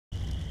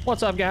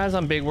What's up, guys?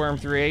 I'm Big Worm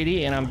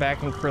 380 and I'm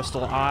back in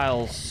Crystal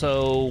Isles.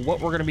 So what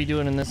we're going to be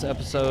doing in this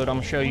episode, I'm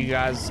going to show you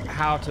guys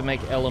how to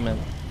make element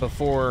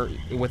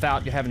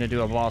without having to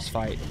do a boss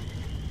fight.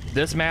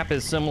 This map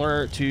is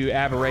similar to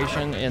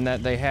Aberration in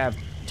that they have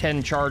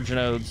 10 charge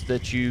nodes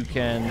that you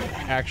can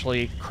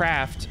actually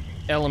craft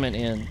element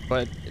in,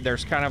 but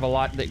there's kind of a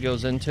lot that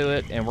goes into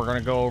it, and we're going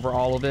to go over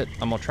all of it.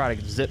 I'm going to try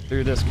to zip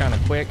through this kind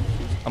of quick.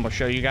 I'm going to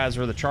show you guys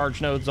where the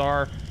charge nodes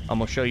are. I'm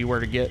going to show you where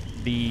to get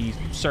the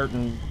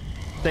certain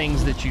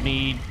things that you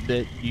need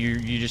that you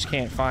just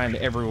can't find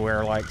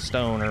everywhere, like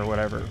stone or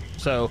whatever.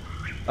 So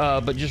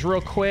but just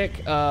real quick,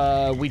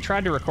 we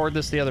tried to record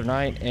this the other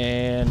night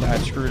and I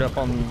screwed up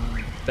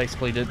on,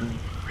 basically didn't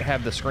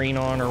have the screen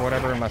on or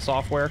whatever in my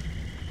software,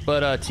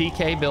 but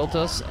TK built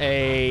us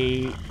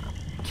a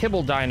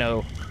kibble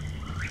dino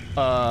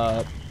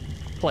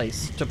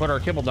place to put our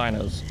kibble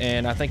dinos,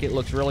 and I think it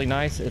looks really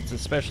nice. It's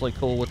especially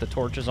cool with the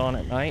torches on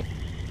at night.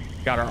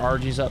 Got our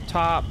Argies up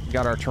top,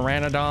 got our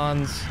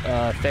Pteranodons,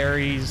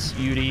 Theres,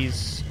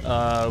 Uties,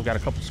 we've got a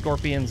couple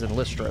Scorpions and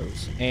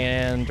Listros.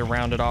 And to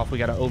round it off, we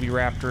got an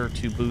Oviraptor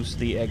to boost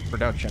the egg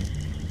production.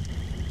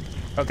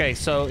 Okay,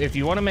 so if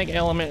you want to make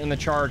element in the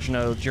charge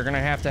nodes, you're going to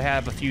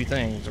have a few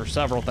things, or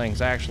several things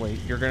actually.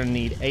 You're going to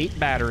need 8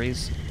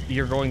 batteries,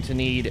 you're going to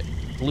need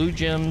blue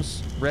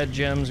gems, red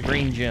gems,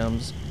 green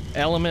gems,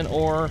 element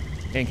ore,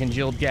 and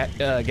congealed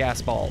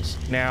gas balls.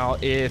 Now,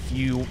 if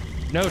you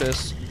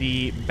notice,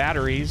 the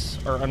batteries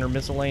are under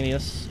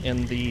miscellaneous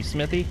in the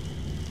smithy.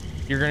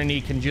 You're going to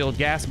need congealed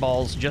gas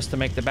balls just to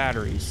make the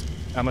batteries.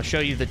 I'm going to show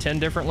you the 10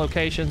 different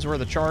locations where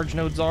the charge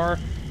nodes are.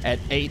 At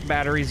 8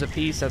 batteries a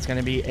piece, that's going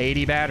to be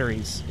 80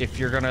 batteries if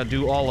you're going to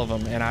do all of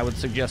them, and I would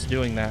suggest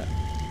doing that.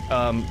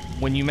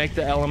 When you make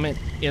the element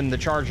in the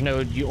charge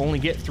node, you only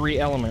get 3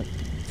 element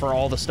for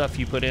all the stuff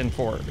you put in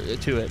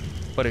to it.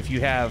 But if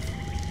you have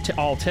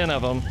all 10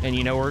 of them and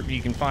you know where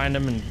you can find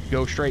them and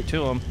go straight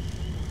to them,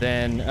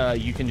 then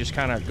you can just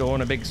kind of go in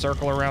a big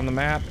circle around the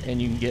map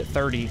and you can get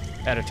 30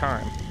 at a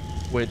time,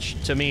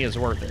 which to me is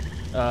worth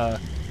it.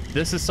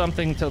 This is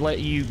something to let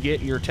you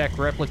get your tech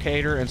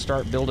replicator and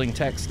start building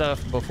tech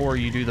stuff before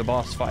you do the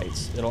boss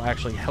fights. It'll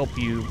actually help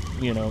you,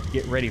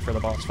 get ready for the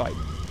boss fight.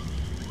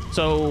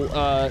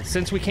 So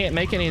since we can't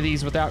make any of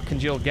these without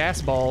congealed gas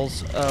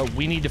balls,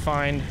 we need to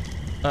find,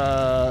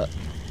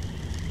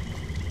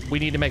 we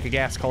need to make a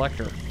gas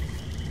collector.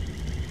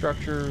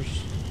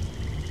 Structures,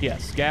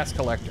 yes, gas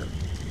collector.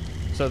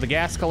 So the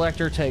gas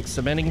collector takes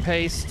cementing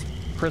paste,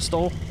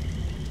 crystal,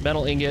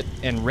 metal ingot,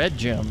 and red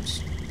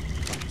gems.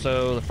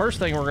 So the first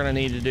thing we're going to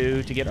need to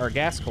do to get our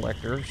gas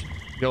collectors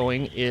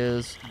going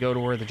is go to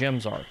where the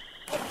gems are.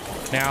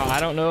 Now, I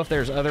don't know if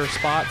there's other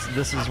spots.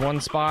 This is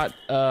one spot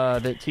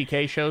that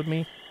TK showed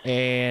me,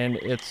 and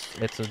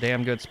it's a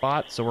damn good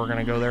spot, so we're going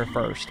to go there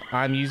first.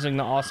 I'm using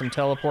the awesome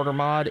teleporter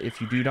mod.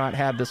 If you do not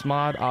have this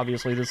mod,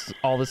 obviously this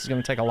is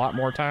going to take a lot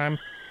more time.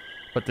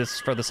 But this,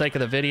 for the sake of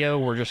the video,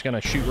 we're just going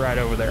to shoot right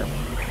over there.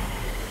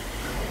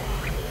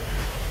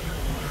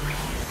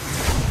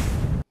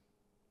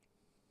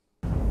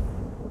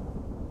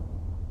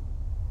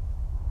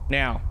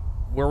 Now,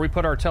 where we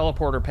put our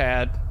teleporter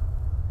pad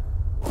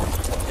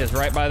is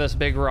right by this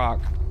big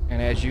rock.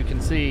 And as you can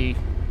see,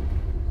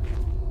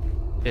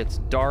 it's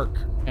dark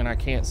and I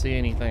can't see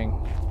anything.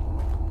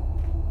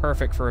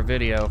 Perfect for a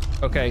video.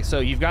 Okay, so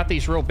you've got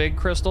these real big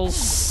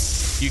crystals.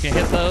 You can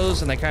hit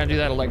those and they kind of do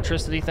that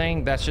electricity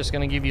thing. That's just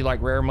going to give you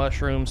like rare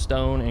mushroom,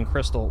 stone, and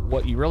crystal.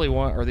 What you really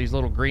want are these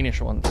little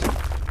greenish ones.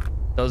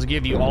 Those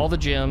give you all the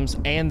gems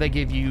and they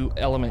give you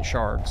element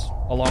shards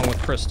along with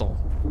crystal.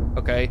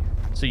 Okay,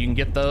 so you can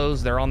get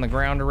those. They're on the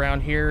ground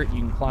around here. You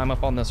can climb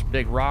up on this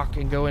big rock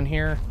and go in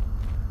here.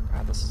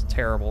 God, this is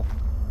terrible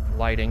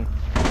lighting.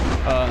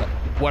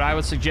 What I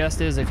would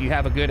suggest is if you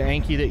have a good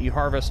Anki that you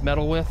harvest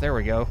metal with, there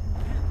we go.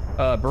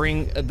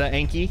 Bring the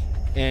Anki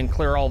and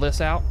clear all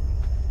this out.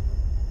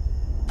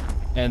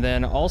 And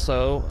then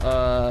also,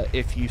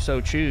 if you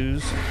so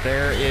choose,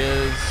 there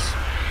is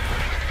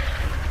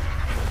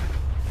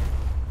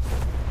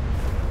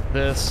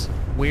this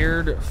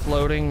weird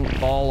floating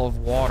ball of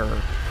water.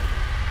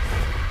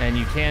 And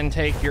you can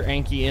take your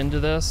Anki into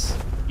this.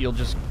 You'll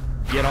just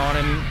get on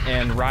him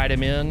and ride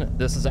him in.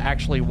 This is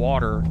actually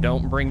water.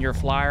 Don't bring your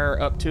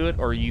flyer up to it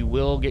or you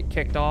will get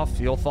kicked off.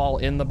 You'll fall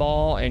in the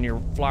ball and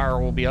your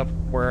flyer will be up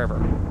wherever.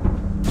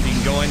 You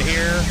can go in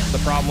here. The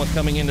problem with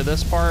coming into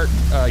this part,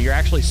 you're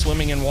actually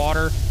swimming in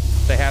water.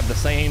 They have the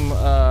same,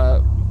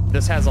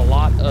 this has a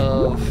lot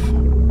of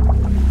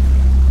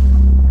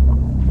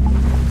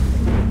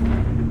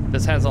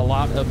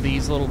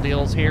these little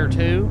deals here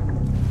too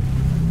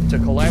to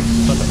collect,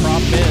 but the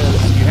problem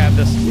is you have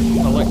this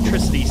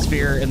electricity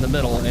sphere in the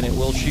middle and it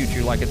will shoot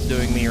you like it's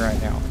doing me right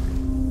now.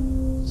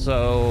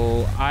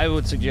 So I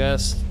would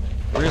suggest,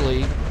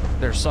 really,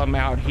 there's some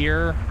out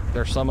here,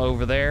 there's some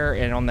over there,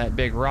 and on that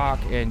big rock,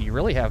 and you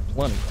really have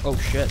plenty. Oh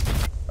shit.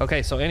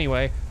 Okay, so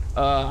anyway,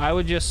 I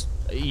would just,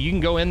 you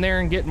can go in there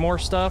and get more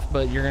stuff,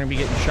 but you're going to be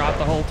getting shot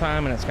the whole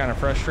time and it's kind of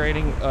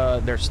frustrating.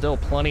 There's still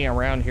plenty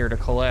around here to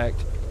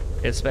collect.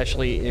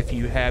 especially if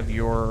you have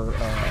your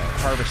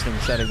harvesting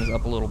settings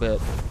up a little bit.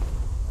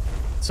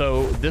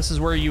 So this is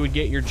where you would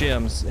get your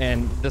gems,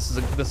 and this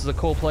is a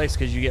cool place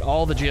because you get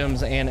all the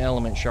gems and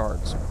element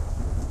shards.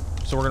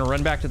 So we're gonna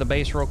run back to the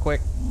base real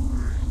quick,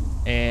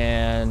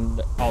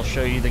 and I'll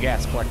show you the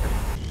gas collector.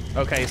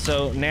 Okay,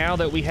 so now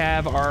that we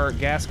have our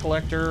gas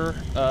collector,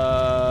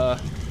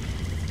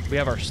 we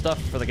have our stuff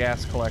for the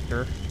gas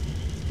collector.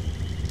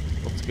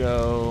 Let's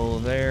go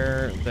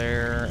there,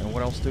 there, and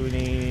what else do we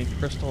need?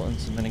 Crystal and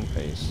cementing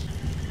paste.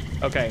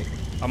 Okay,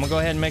 I'm gonna go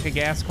ahead and make a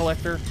gas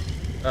collector.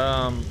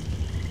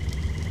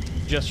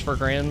 Just for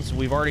grins.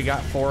 We've already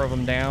got 4 of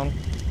them down.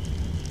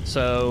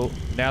 So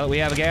now that we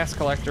have a gas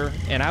collector,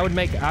 and I would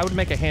make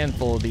a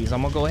handful of these.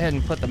 I'm gonna go ahead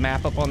and put the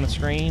map up on the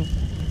screen.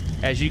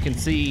 As you can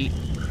see,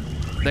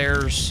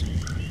 there's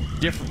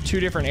two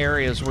different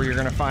areas where you're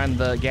gonna find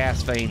the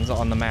gas veins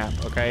on the map,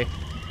 okay?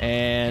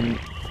 And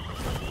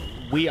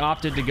we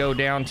opted to go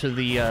down to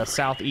the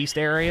southeast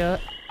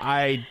area.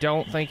 I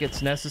don't think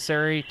it's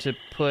necessary to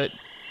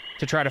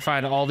try to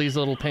find all these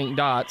little pink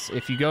dots.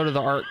 If you go to the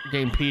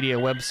ArtGamepedia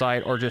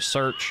website or just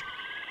search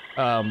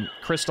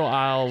Crystal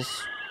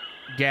Isles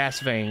gas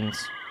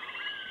veins,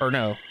 or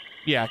no,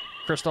 yeah,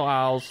 Crystal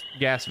Isles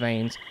gas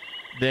veins,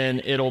 then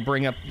it'll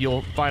bring up,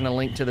 you'll find a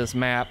link to this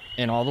map,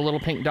 and all the little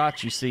pink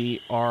dots you see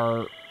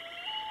are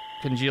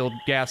congealed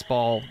gas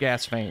ball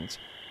gas veins.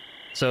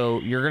 So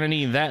you're gonna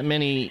need that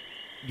many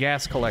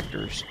gas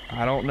collectors.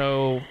 I don't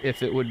know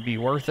if it would be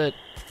worth it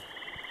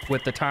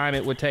with the time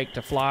it would take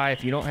to fly.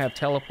 If you don't have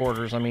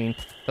teleporters, I mean,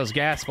 those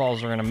gas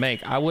balls are gonna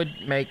make, I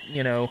would make,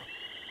 you know,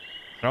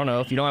 I don't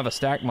know, if you don't have a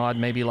stack mod,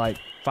 maybe like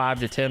 5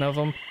 to 10 of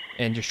them,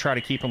 and just try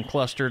to keep them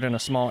clustered in a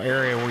small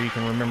area where you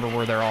can remember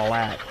where they're all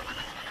at.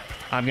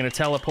 I'm gonna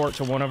teleport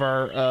to one of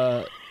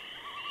our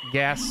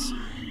gas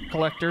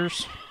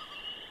collectors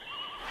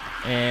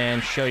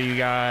and show you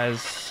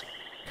guys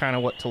kind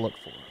of what to look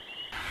for.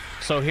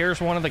 So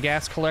here's one of the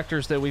gas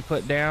collectors that we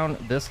put down.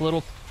 This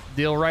little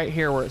deal right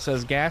here where it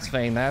says gas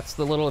vein, that's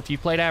the little, if you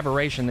played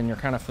Aberration, then you're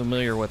kind of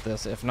familiar with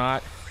this. If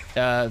not,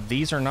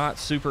 these are not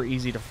super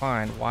easy to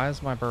find. Why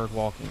is my bird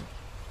walking?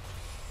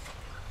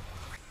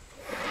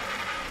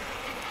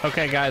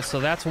 Okay guys,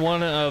 so that's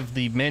one of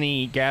the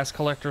many gas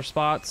collector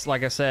spots.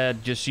 Like I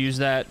said, just use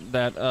that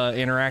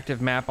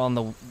interactive map on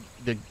the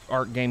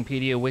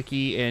ArtGamepedia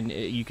wiki, and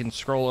you can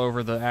scroll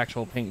over the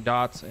actual pink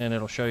dots and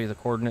it'll show you the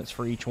coordinates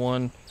for each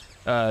one.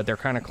 They're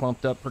kind of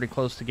clumped up pretty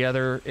close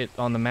together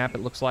on the map,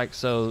 it looks like,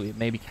 so it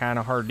may be kind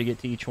of hard to get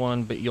to each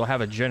one, but you'll have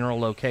a general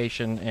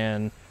location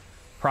and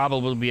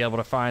probably be able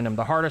to find them.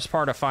 The hardest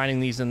part of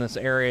finding these in this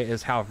area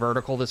is how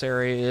vertical this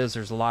area is.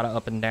 There's a lot of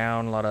up and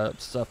down, a lot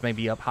of stuff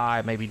maybe up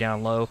high, maybe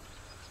down low.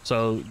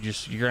 So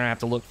you're gonna have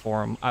to look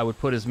for them. I would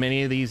put as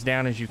many of these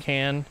down as you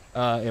can,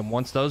 and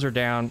once those are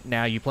down,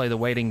 now you play the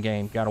waiting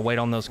game. Got to wait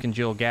on those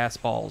congealed gas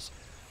balls.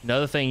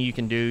 Another thing you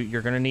can do,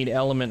 you're gonna need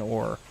element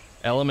ore.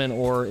 Element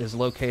ore is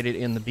located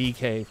in the bee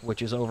cave,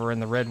 which is over in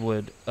the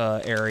redwood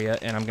area,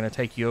 and I'm gonna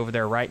take you over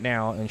there right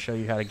now and show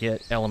you how to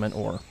get element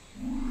ore.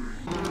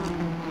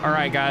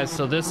 Alright guys,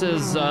 so this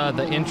is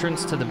the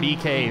entrance to the bee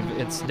cave.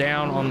 It's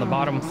down on the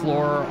bottom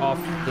floor off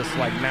this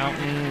like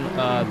mountain.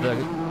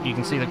 You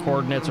can see the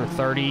coordinates are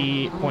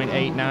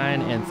 30.89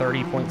 and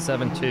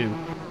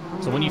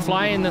 30.72. So when you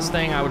fly in this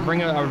thing, I would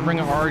bring a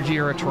RG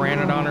or a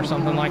Pteranodon or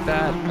something like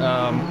that.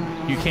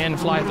 You can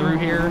fly through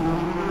here.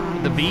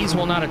 The bees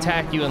will not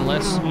attack you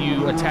unless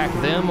you attack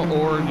them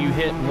or you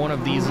hit one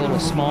of these little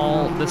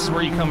small, this is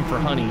where you come for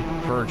honey,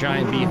 for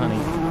giant bee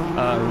honey.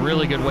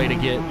 Really good way to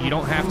get, you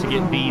don't have to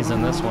get bees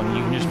in this one,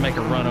 you can just make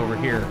a run over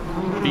here.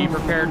 Be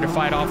prepared to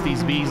fight off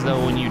these bees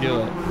though when you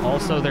do it.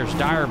 Also, there's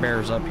dire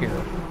bears up here.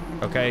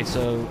 Okay,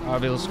 so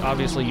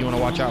obviously you want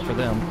to watch out for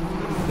them.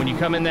 When you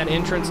come in that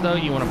entrance though,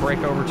 you want to break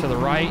over to the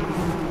right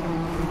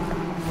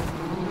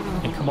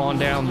and come on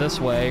down this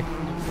way.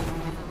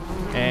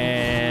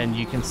 And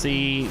you can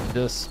see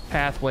this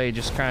pathway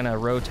just kind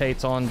of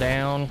rotates on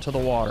down to the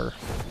water.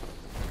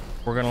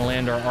 We're going to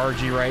land our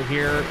RG right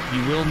here.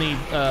 You will need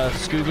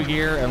scuba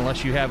gear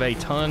unless you have a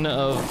ton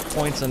of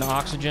points in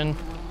oxygen,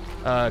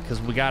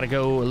 because we got to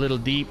go a little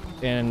deep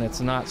and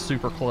it's not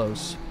super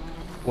close.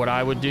 What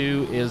I would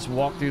do is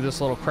walk through this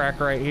little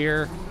crack right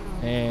here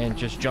and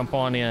just jump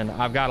on in.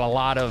 I've got a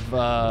lot of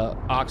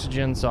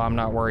oxygen, so I'm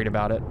not worried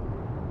about it.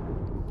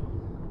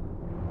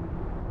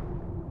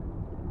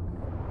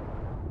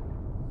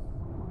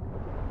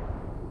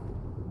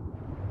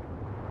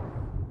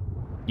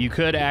 You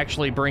could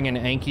actually bring an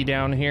Anki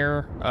down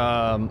here,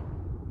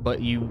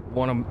 but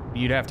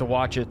you'd have to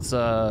watch its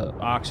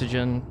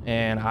oxygen,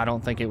 and I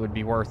don't think it would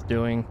be worth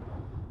doing.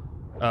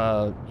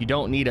 You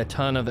don't need a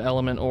ton of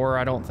element ore,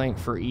 I don't think,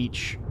 for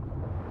each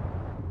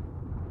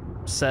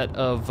set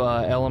of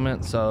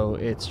elements, so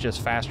it's just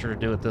faster to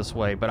do it this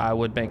way. But I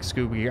would make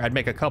scuba gear. I'd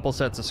make a couple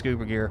sets of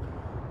scuba gear.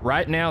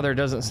 Right now, there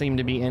doesn't seem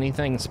to be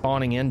anything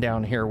spawning in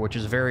down here, which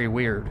is very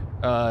weird.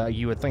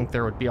 You would think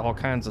there would be all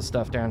kinds of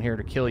stuff down here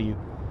to kill you.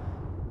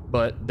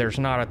 but there's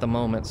not at the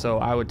moment, so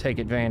I would take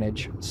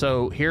advantage.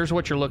 So here's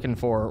what you're looking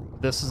for.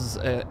 This is,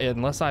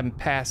 unless I'm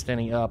passed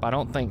any up, I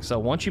don't think so.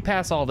 Once you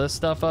pass all this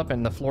stuff up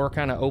and the floor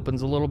kind of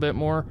opens a little bit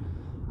more,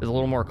 is a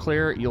little more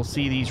clear, you'll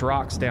see these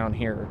rocks down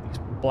here, these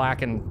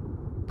black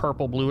and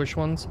purple bluish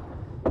ones.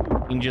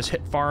 You can just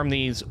farm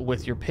these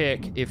with your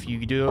pick. If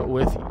you do it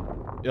with,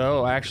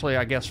 oh, actually,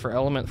 I guess for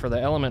the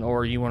element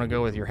ore, you want to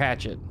go with your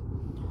hatchet.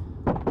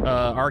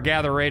 Our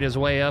gather rate is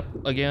way up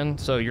again,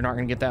 so you're not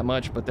going to get that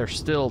much, but there's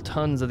still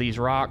tons of these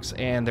rocks,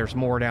 and there's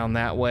more down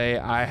that way.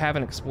 I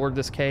haven't explored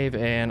this cave,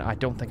 and I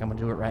don't think I'm going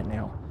to do it right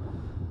now.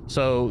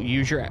 So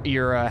use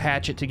your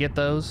hatchet to get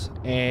those,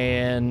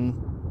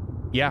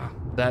 and yeah,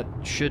 that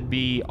should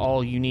be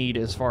all you need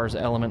as far as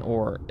element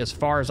ore. As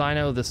far as I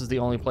know, this is the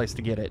only place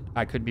to get it.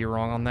 I could be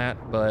wrong on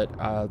that, but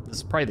this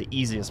is probably the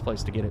easiest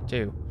place to get it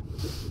too.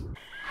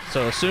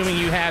 So assuming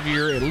you have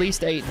your at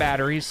least 8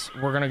 batteries,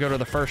 we're going to go to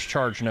the first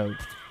charge node.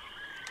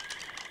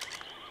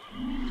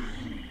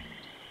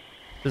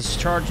 This is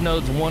charge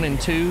nodes 1 and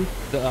 2.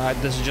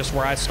 This is just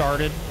where I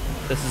started.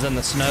 This is in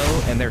the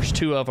snow, and there's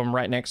 2 of them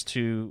right next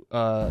to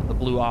the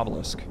blue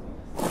obelisk.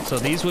 So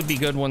these would be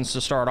good ones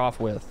to start off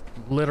with.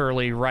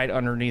 Literally right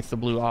underneath the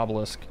blue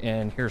obelisk.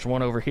 And here's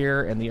one over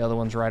here, and the other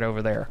one's right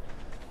over there.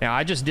 Now,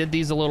 I just did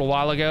these a little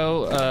while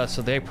ago,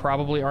 so they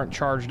probably aren't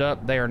charged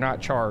up. They are not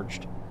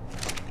charged.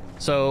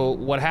 So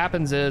what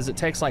happens is it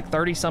takes like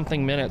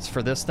 30-something minutes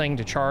for this thing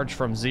to charge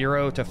from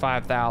 0 to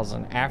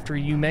 5,000. After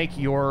you make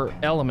your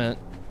element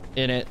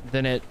in it,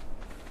 then it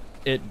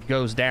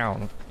goes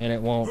down,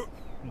 and you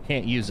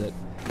can't use it.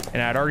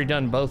 And I'd already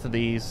done both of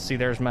these. See,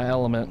 there's my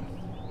element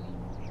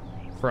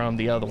from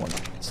the other one.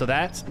 So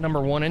that's number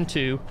 1 and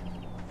 2.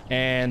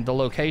 And the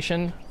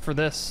location for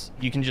this,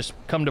 you can just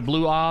come to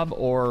Blue Ob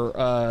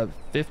or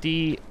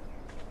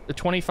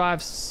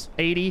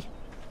 2580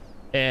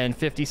 and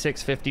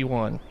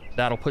 5651.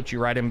 That'll put you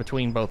right in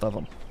between both of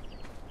them.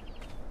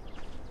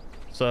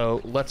 So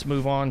let's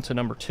move on to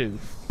number 2.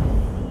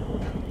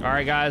 All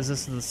right, guys,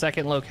 this is the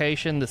second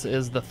location. This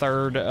is the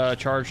third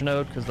charge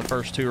node because the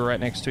first 2 are right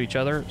next to each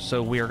other.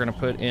 So we are going to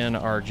put in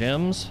our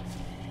gems,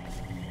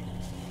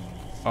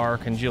 our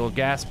congealed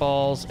gas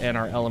balls, and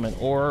our element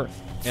ore,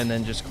 and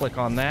then just click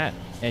on that,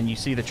 and you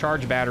see the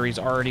charge batteries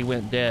already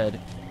went dead.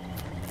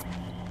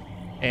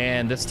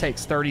 And this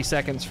takes 30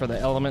 seconds for the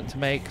element to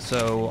make,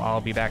 so I'll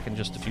be back in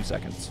just a few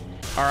seconds.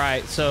 All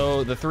right,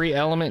 so the 3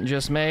 element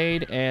just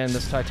made, and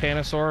this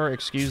Titanosaur,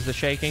 excuse the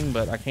shaking,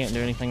 but I can't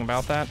do anything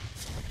about that.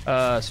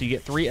 So you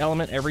get 3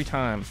 element every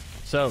time.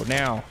 So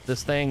now,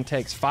 this thing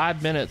takes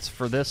 5 minutes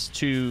for this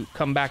to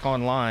come back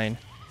online.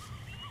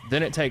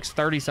 Then it takes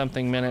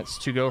 30-something minutes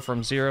to go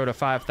from 0 to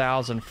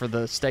 5,000 for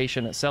the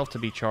station itself to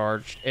be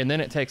charged. And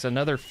then it takes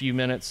another few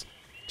minutes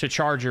to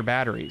charge your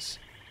batteries.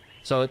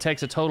 So it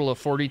takes a total of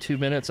 42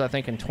 minutes, I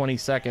think, and 20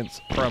 seconds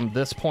from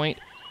this point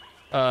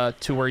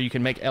to where you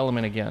can make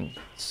element again.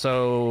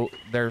 So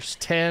there's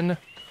 10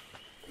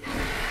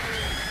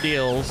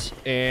 deals,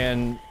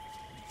 and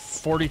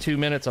 42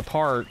 minutes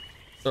apart,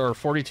 or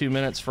 42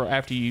 minutes for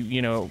after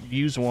you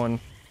use one.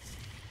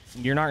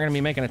 You're not going to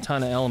be making a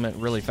ton of element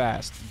really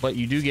fast, but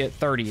you do get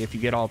 30 if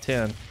you get all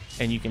 10,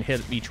 and you can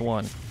hit each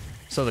one.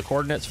 So the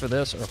coordinates for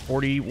this are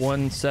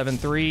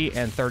 4173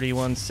 and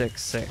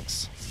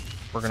 3166.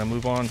 We're going to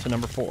move on to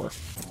number 4.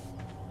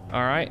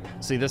 All right,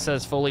 see, this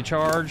says fully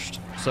charged,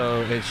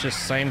 so it's just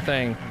the same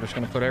thing. We're just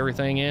going to put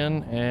everything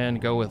in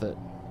and go with it.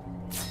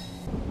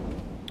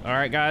 All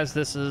right, guys,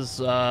 this is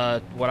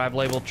what I've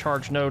labeled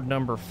charge node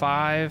number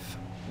 5.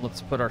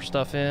 Let's put our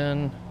stuff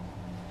in,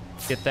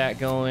 get that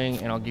going,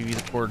 and I'll give you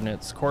the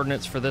coordinates.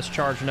 Coordinates for this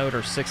charge node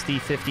are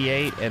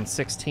 6058 and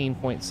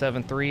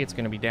 16.73. It's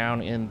going to be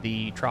down in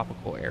the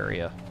tropical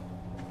area.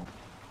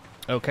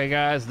 Okay,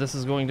 guys, this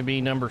is going to be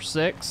number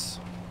 6.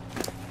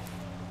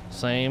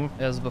 Same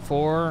as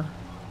before.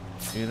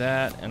 Do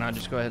that, and I'll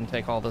just go ahead and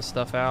take all this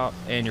stuff out.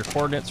 And your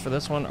coordinates for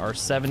this one are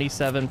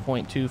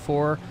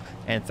 77.24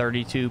 and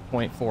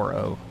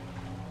 32.40.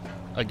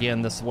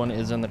 Again, this one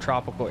is in the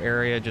tropical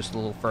area, just a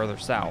little further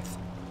south.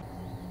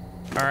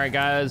 All right,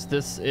 guys,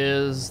 this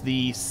is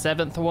the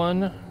 7th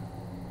one.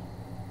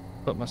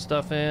 Put my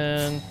stuff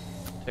in,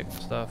 take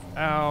the stuff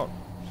out.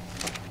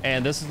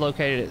 And this is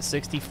located at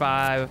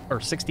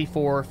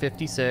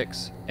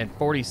 6456 and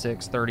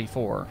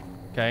 4634.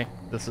 Okay,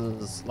 this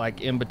is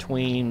like in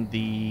between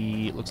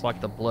the, looks like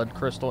the blood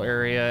crystal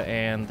area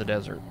and the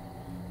desert,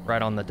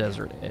 right on the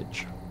desert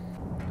edge.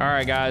 All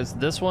right, guys,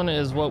 this one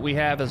is what we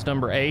have as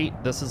number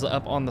 8. This is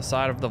up on the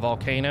side of the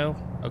volcano.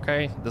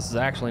 Okay, this is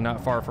actually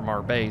not far from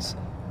our base.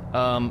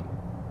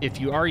 If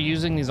you are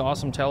using these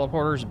awesome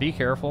teleporters, be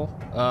careful.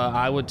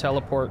 I would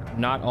teleport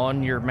not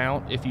on your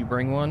mount if you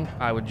bring one.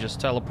 I would just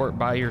teleport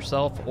by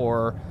yourself,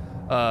 or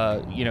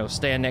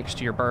stand next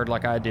to your bird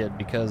like I did,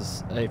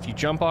 because if you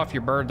jump off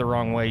your bird the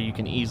wrong way, you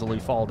can easily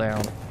fall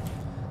down.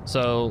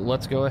 So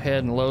let's go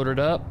ahead and load it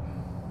up.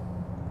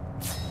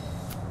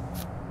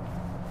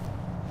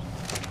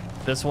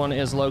 This one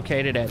is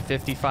located at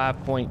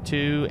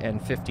 55.2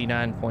 and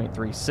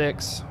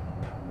 59.36.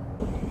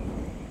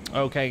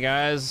 Okay,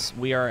 guys,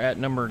 we are at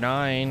number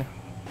 9.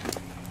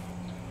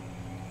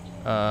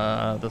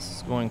 This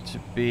is going to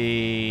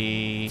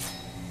be...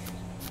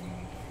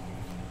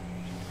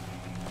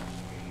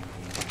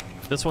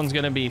 This one's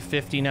going to be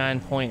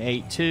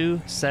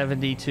 59.82,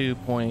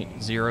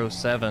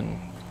 72.07.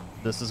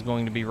 This is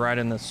going to be right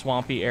in the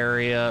swampy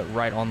area,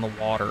 right on the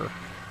water.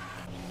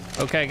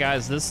 Okay,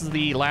 guys, this is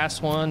the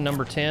last one,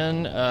 number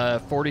 10,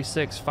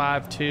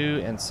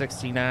 46.52 and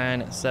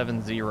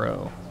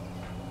 69.70.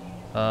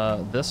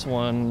 This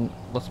one,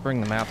 let's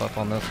bring the map up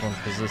on this one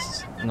because this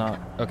is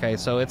not... Okay,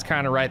 so it's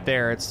kind of right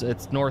there.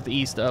 It's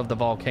northeast of the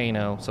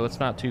volcano, so it's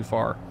not too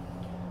far.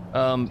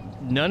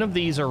 None of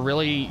these are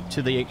really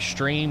to the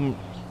extreme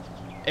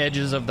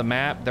edges of the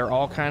map. They're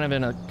all kind of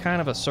in a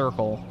a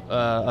circle,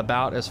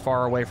 about as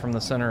far away from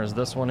the center as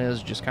this one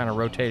is, just kind of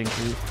rotating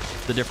through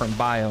the different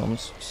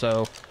biomes.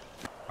 So,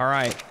 all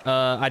right,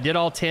 I did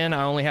all 10.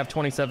 I only have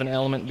 27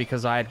 element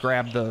because I had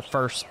grabbed the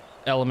first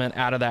element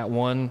out of that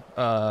one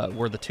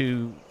where the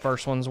 2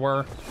 first ones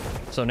were.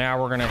 So now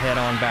we're gonna head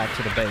on back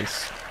to the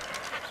base.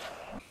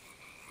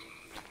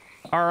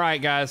 All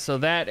right, guys, so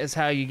that is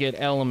how you get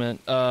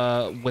element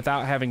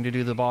without having to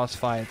do the boss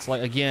fights.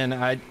 Like, again,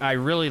 I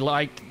really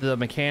liked the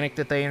mechanic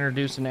that they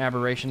introduced in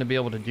Aberration to be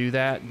able to do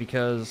that,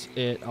 because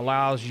it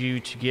allows you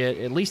to get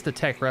at least the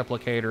tech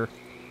replicator,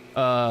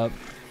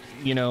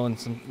 you know, and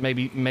some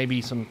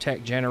maybe some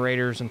tech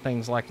generators and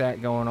things like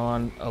that going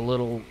on a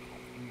little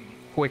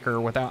quicker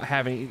without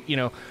having, you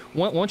know,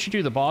 once you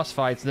do the boss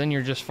fights, then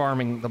you're just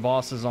farming the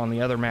bosses on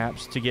the other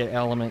maps to get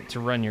element to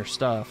run your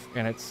stuff,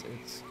 and it's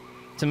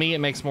to me, it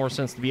makes more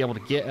sense to be able to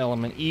get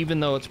element,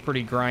 even though it's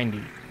pretty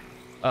grindy.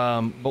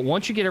 But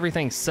once you get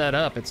everything set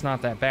up, it's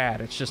not that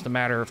bad. It's just a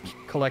matter of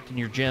collecting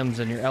your gems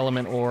and your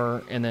element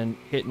ore, and then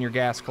hitting your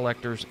gas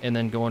collectors, and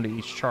then going to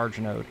each charge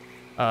node.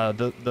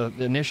 The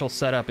initial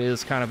setup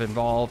is kind of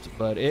involved,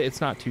 but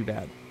it's not too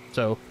bad.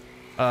 So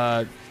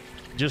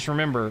just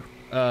remember,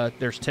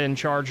 there's 10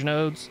 charge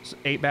nodes,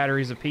 8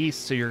 batteries apiece,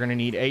 so you're going to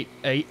need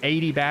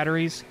 80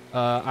 batteries.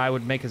 I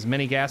would make as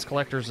many gas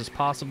collectors as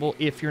possible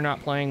if you're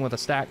not playing with a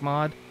stack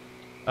mod,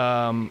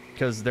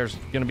 because there's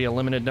going to be a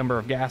limited number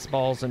of gas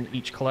balls in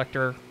each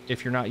collector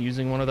if you're not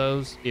using one of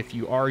those. If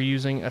you are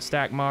using a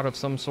stack mod of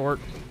some sort,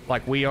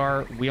 like we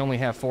are, we only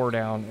have 4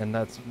 down, and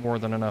that's more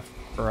than enough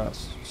for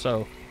us.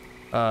 So,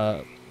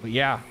 but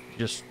yeah,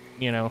 just,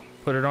 you know,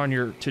 put it on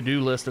your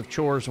to-do list of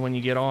chores when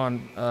you get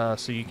on,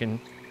 so you can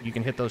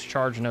hit those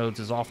charge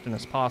nodes as often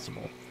as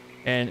possible.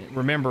 And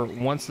remember,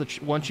 once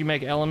you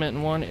make element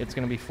in one, it's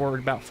going to be for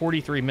about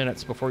 43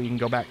 minutes before you can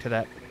go back to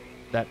that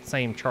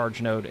same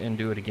charge node and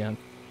do it again.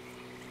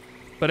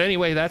 But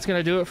anyway, that's going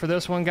to do it for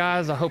this one,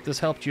 guys. I hope this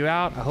helped you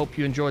out. I hope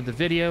you enjoyed the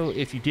video.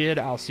 If you did,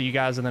 I'll see you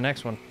guys in the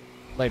next one.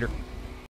 Later.